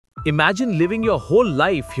Imagine living your whole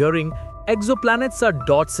life hearing exoplanets are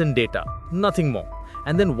dots in data, nothing more.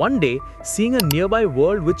 And then one day, seeing a nearby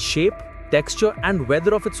world with shape, texture and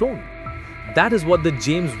weather of its own. That is what the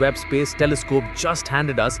James Webb Space Telescope just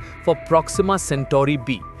handed us for Proxima Centauri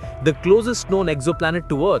b, the closest known exoplanet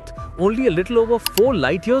to Earth, only a little over 4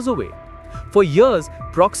 light years away. For years,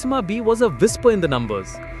 Proxima b was a whisper in the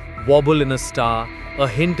numbers. Wobble in a star, a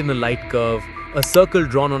hint in a light curve, a circle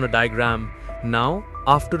drawn on a diagram. Now,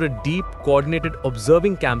 after a deep, coordinated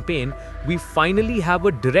observing campaign, we finally have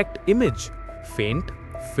a direct image. Faint,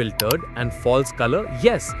 filtered and false color,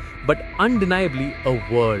 yes, but undeniably a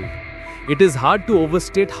world. It is hard to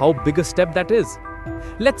overstate how big a step that is.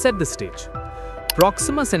 Let's set the stage.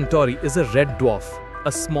 Proxima Centauri is a red dwarf,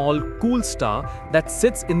 a small, cool star that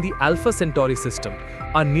sits in the Alpha Centauri system,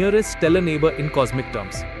 our nearest stellar neighbor in cosmic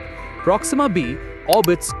terms. Proxima b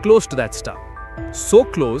orbits close to that star. So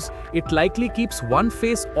close, it likely keeps one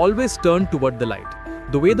face always turned toward the light,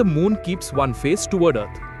 the way the moon keeps one face toward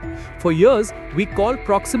Earth. For years, we call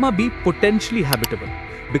Proxima b potentially habitable,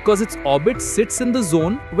 because its orbit sits in the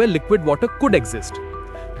zone where liquid water could exist.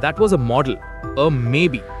 That was a model, a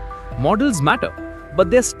maybe. Models matter, but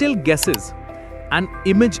they're still guesses. An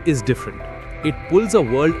image is different. It pulls a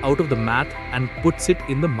world out of the math and puts it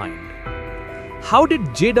in the mind. How did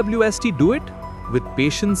JWST do it? With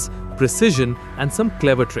patience, precision, and some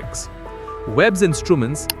clever tricks. Webb's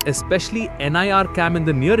instruments, especially NIRCam in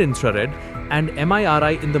the near-infrared and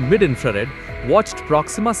MIRI in the mid-infrared, watched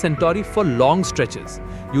Proxima Centauri for long stretches,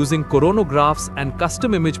 using coronagraphs and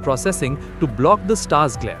custom image processing to block the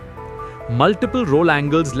star's glare. Multiple roll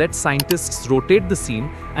angles let scientists rotate the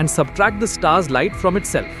scene and subtract the star's light from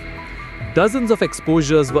itself. Dozens of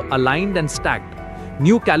exposures were aligned and stacked.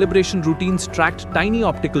 New calibration routines tracked tiny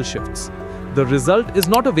optical shifts. The result is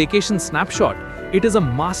not a vacation snapshot, it is a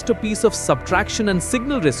masterpiece of subtraction and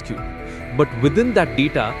signal rescue. But within that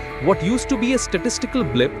data, what used to be a statistical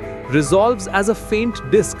blip resolves as a faint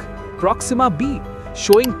disk, Proxima b,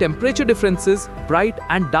 showing temperature differences, bright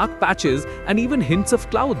and dark patches, and even hints of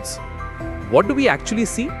clouds. What do we actually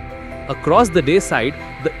see? Across the day side,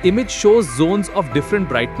 the image shows zones of different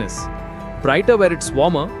brightness. Brighter where it's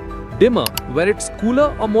warmer, dimmer where it's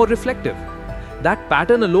cooler or more reflective. That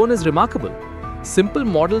pattern alone is remarkable. Simple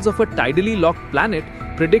models of a tidally locked planet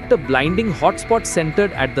predict a blinding hotspot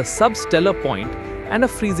centered at the substellar point and a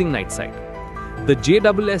freezing night side. The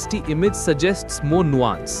JWST image suggests more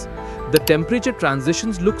nuance. The temperature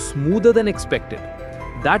transitions look smoother than expected.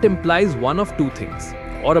 That implies one of two things,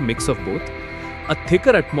 or a mix of both. A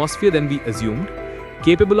thicker atmosphere than we assumed,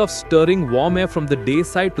 capable of stirring warm air from the day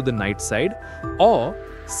side to the night side, or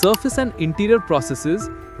surface and interior processes,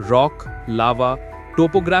 rock, lava,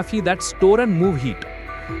 topography that store and move heat.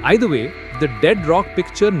 Either way, the dead rock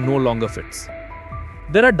picture no longer fits.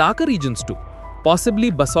 There are darker regions too, possibly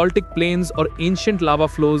basaltic plains or ancient lava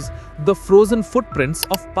flows, the frozen footprints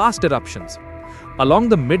of past eruptions. Along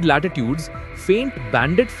the mid-latitudes, faint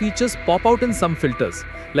banded features pop out in some filters,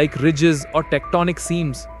 like ridges or tectonic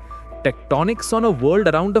seams. Tectonics on a world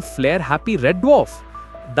around a flare-happy red dwarf.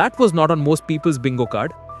 That was not on most people's bingo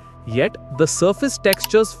card. Yet, the surface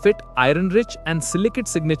textures fit iron-rich and silicate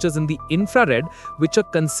signatures in the infrared, which are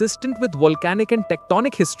consistent with volcanic and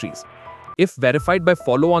tectonic histories. If verified by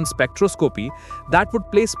follow-on spectroscopy, that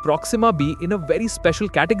would place Proxima b in a very special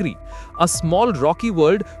category, a small rocky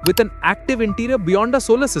world with an active interior beyond our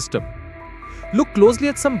solar system. Look closely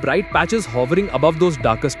at some bright patches hovering above those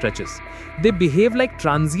darker stretches. They behave like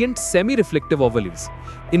transient semi-reflective overlays.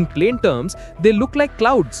 In plain terms, they look like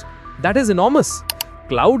clouds. That is enormous.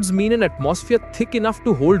 Clouds mean an atmosphere thick enough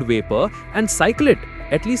to hold vapor and cycle it,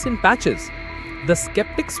 at least in patches. The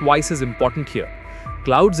skeptic's voice is important here.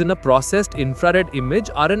 Clouds in a processed infrared image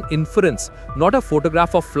are an inference, not a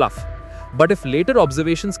photograph of fluff. But if later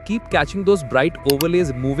observations keep catching those bright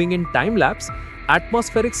overlays moving in time-lapse,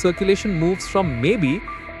 atmospheric circulation moves from maybe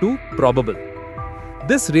to probable.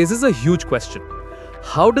 This raises a huge question.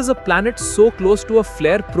 How does a planet so close to a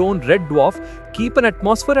flare-prone red dwarf keep an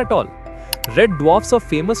atmosphere at all? Red dwarfs are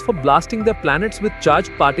famous for blasting their planets with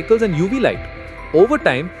charged particles and UV light. Over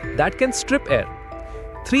time, that can strip air.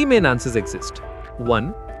 3 main answers exist.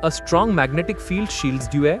 1. A strong magnetic field shields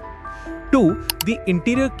due air. 2. The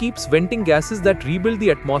interior keeps venting gases that rebuild the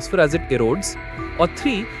atmosphere as it erodes. Or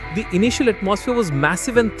 3. The initial atmosphere was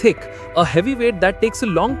massive and thick, a heavy weight that takes a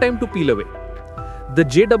long time to peel away. The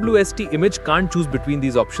JWST image can't choose between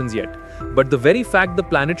these options yet, but the very fact the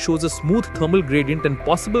planet shows a smooth thermal gradient and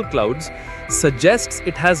possible clouds suggests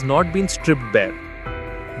it has not been stripped bare.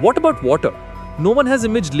 What about water? No one has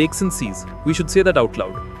imaged lakes and seas, we should say that out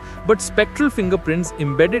loud. But spectral fingerprints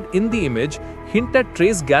embedded in the image hint at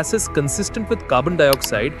trace gases consistent with carbon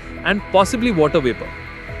dioxide and possibly water vapor.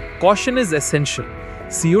 Caution is essential.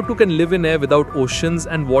 CO2 can live in air without oceans,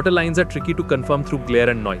 and water lines are tricky to confirm through glare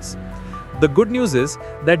and noise. The good news is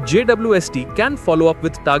that JWST can follow up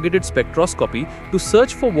with targeted spectroscopy to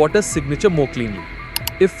search for water's signature more cleanly.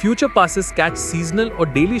 If future passes catch seasonal or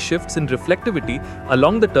daily shifts in reflectivity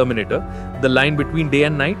along the terminator, the line between day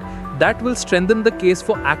and night, that will strengthen the case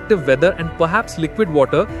for active weather and perhaps liquid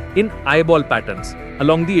water in eyeball patterns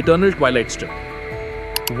along the eternal twilight strip.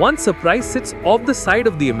 One surprise sits off the side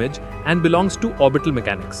of the image and belongs to orbital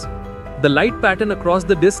mechanics. The light pattern across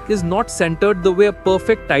the disk is not centered the way a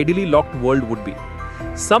perfect tidally locked world would be.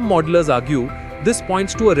 Some modelers argue this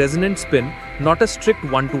points to a resonant spin, not a strict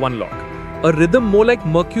 1-to-1 lock. A rhythm more like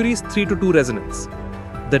Mercury's 3-to-2 resonance.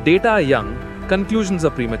 The data are young, conclusions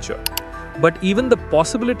are premature. But even the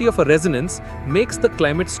possibility of a resonance makes the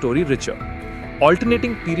climate story richer.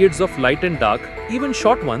 Alternating periods of light and dark, even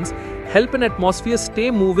short ones, help an atmosphere stay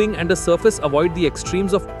moving and a surface avoid the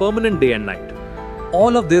extremes of permanent day and night.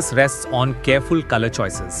 All of this rests on careful color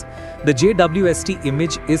choices. The JWST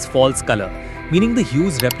image is false color, meaning the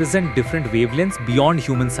hues represent different wavelengths beyond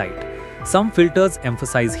human sight. Some filters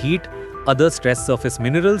emphasize heat, others stress surface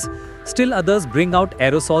minerals, still others bring out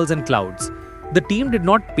aerosols and clouds. The team did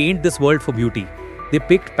not paint this world for beauty. They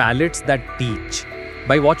picked palettes that teach.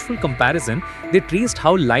 By watchful comparison, they traced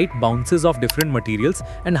how light bounces off different materials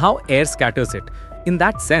and how air scatters it. In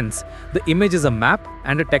that sense, the image is a map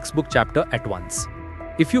and a textbook chapter at once.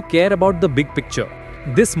 If you care about the big picture,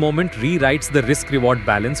 this moment rewrites the risk-reward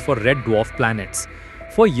balance for red dwarf planets.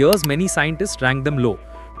 For years, many scientists ranked them low.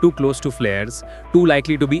 Too close to flares, too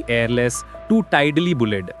likely to be airless, too tidally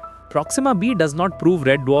bullied. Proxima b does not prove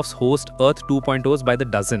red dwarfs host Earth 2.0s by the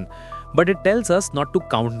dozen, but it tells us not to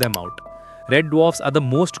count them out. Red dwarfs are the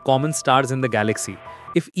most common stars in the galaxy.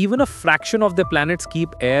 If even a fraction of their planets keep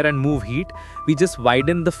air and move heat, we just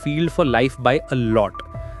widen the field for life by a lot.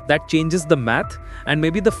 That changes the math and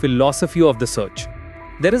maybe the philosophy of the search.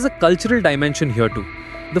 There is a cultural dimension here too.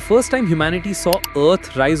 The first time humanity saw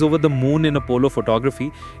Earth rise over the moon in Apollo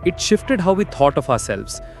photography, it shifted how we thought of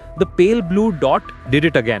ourselves. The pale blue dot did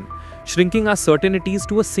it again, shrinking our certainties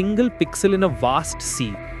to a single pixel in a vast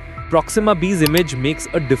sea. Proxima b's image makes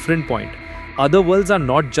a different point. Other worlds are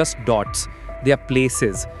not just dots, they are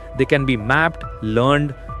places. They can be mapped,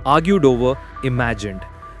 learned, argued over, imagined.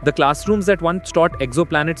 The classrooms that once taught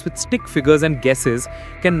exoplanets with stick figures and guesses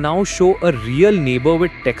can now show a real neighbor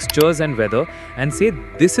with textures and weather and say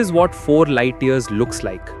this is what 4 light years looks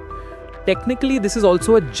like. Technically, this is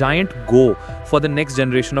also a giant go for the next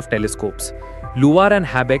generation of telescopes. LUVAR and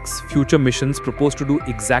HABEX future missions proposed to do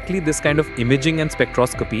exactly this kind of imaging and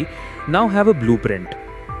spectroscopy now have a blueprint.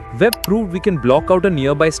 Webb proved we can block out a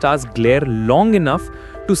nearby star's glare long enough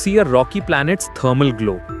to see a rocky planet's thermal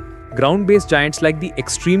glow. Ground-based giants like the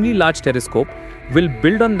extremely large telescope will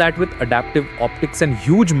build on that with adaptive optics and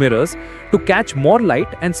huge mirrors to catch more light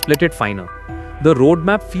and split it finer. The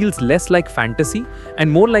roadmap feels less like fantasy and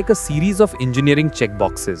more like a series of engineering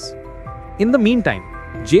checkboxes. In the meantime,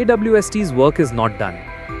 JWST's work is not done.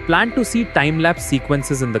 Plan to see time-lapse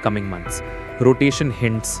sequences in the coming months. Rotation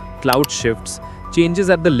hints, cloud shifts, changes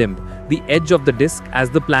at the limb, the edge of the disk as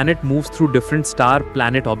the planet moves through different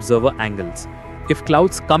star-planet observer angles. If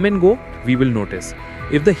clouds come and go, we will notice.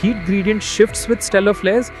 If the heat gradient shifts with stellar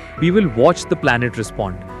flares, we will watch the planet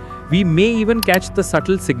respond. We may even catch the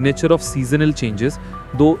subtle signature of seasonal changes,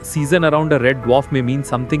 though season around a red dwarf may mean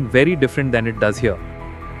something very different than it does here.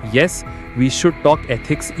 Yes, we should talk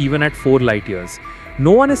ethics even at 4 light years.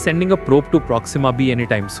 No one is sending a probe to Proxima b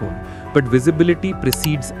anytime soon, but visibility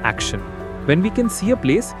precedes action. When we can see a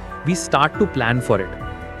place, we start to plan for it.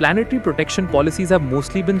 Planetary protection policies have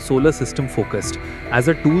mostly been solar system focused. As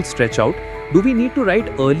a tool stretch out, do we need to write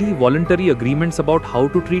early voluntary agreements about how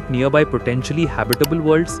to treat nearby potentially habitable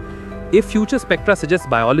worlds? If future spectra suggest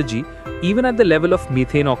biology, even at the level of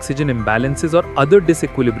methane-oxygen imbalances or other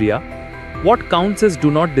disequilibria, what counts as do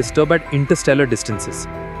not disturb at interstellar distances?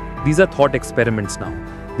 These are thought experiments now.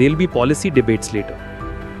 They'll be policy debates later.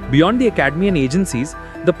 Beyond the academy and agencies,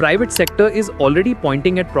 the private sector is already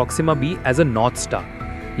pointing at Proxima b as a North Star.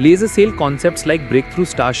 Laser sail concepts like breakthrough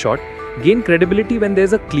starshot gain credibility when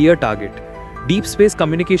there's a clear target. Deep space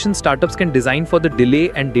communication startups can design for the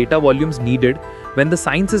delay and data volumes needed when the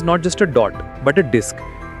science is not just a dot, but a disk.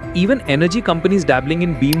 Even energy companies dabbling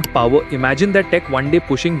in beamed power imagine their tech one day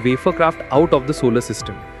pushing wafercraft out of the solar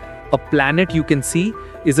system. A planet you can see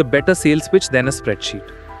is a better sales pitch than a spreadsheet.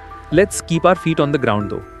 Let's keep our feet on the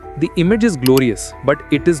ground though. The image is glorious, but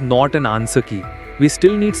it is not an answer key. We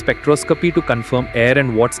still need spectroscopy to confirm air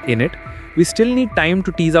and what's in it. We still need time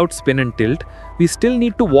to tease out spin and tilt. We still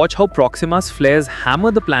need to watch how Proxima's flares hammer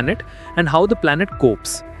the planet and how the planet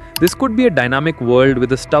copes. This could be a dynamic world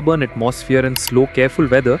with a stubborn atmosphere and slow, careful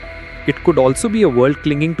weather. It could also be a world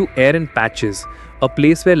clinging to air in patches, a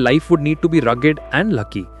place where life would need to be rugged and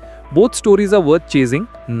lucky. Both stories are worth chasing,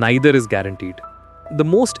 neither is guaranteed. The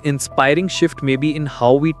most inspiring shift may be in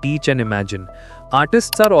how we teach and imagine.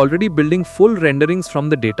 Artists are already building full renderings from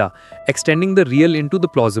the data, extending the real into the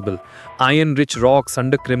plausible. Iron-rich rocks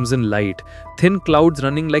under crimson light, thin clouds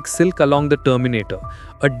running like silk along the Terminator,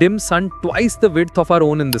 a dim sun twice the width of our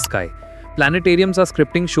own in the sky. Planetariums are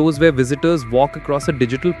scripting shows where visitors walk across a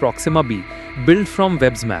digital Proxima B, built from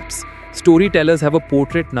Webb's maps. Storytellers have a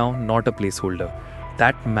portrait now, not a placeholder.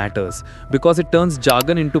 That matters, because it turns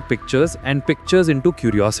jargon into pictures and pictures into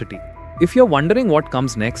curiosity. If you're wondering what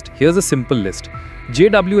comes next, here's a simple list.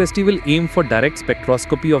 JWST will aim for direct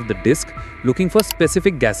spectroscopy of the disk, looking for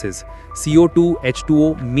specific gases, CO2,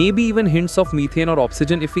 H2O, maybe even hints of methane or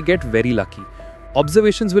oxygen if we get very lucky.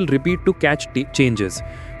 Observations will repeat to catch changes,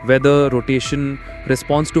 weather, rotation,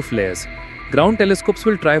 response to flares. Ground telescopes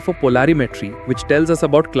will try for polarimetry, which tells us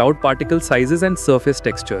about cloud particle sizes and surface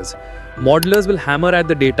textures. Modelers will hammer at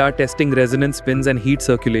the data, testing resonance spins and heat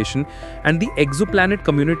circulation, and the exoplanet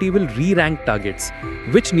community will re-rank targets.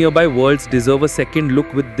 Which nearby worlds deserve a second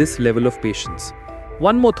look with this level of patience?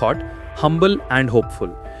 One more thought, humble and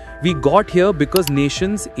hopeful. We got here because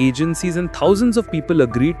nations, agencies, and thousands of people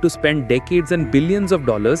agreed to spend decades and billions of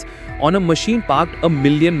dollars on a machine parked a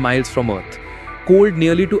million miles from Earth. Cold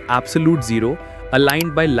nearly to absolute zero,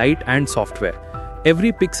 aligned by light and software.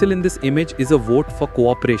 Every pixel in this image is a vote for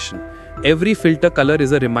cooperation. Every filter color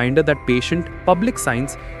is a reminder that patient, public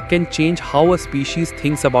science can change how a species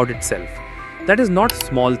thinks about itself. That is not a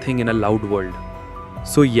small thing in a loud world.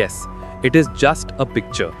 So yes, it is just a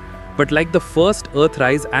picture. But like the first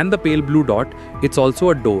Earthrise and the pale blue dot, it's also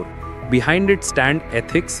a door. Behind it stand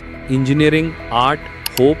ethics, engineering, art,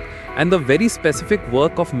 hope, and the very specific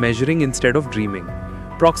work of measuring instead of dreaming.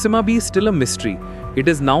 Proxima B is still a mystery. It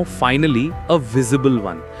is now finally a visible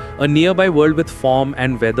one. A nearby world with form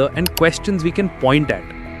and weather and questions we can point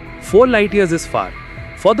at. 4 light years is far.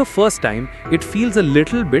 For the first time, it feels a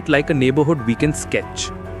little bit like a neighborhood we can sketch.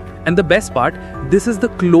 And the best part, this is the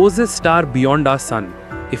closest star beyond our sun.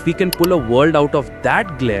 If we can pull a world out of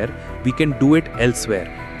that glare, we can do it elsewhere.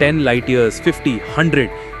 10 light years, 50, 100.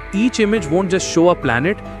 Each image won't just show a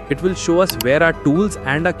planet, it will show us where our tools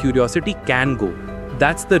and our curiosity can go.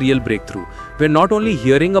 That's the real breakthrough. We're not only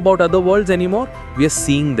hearing about other worlds anymore, we are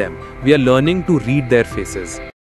seeing them. We are learning to read their faces.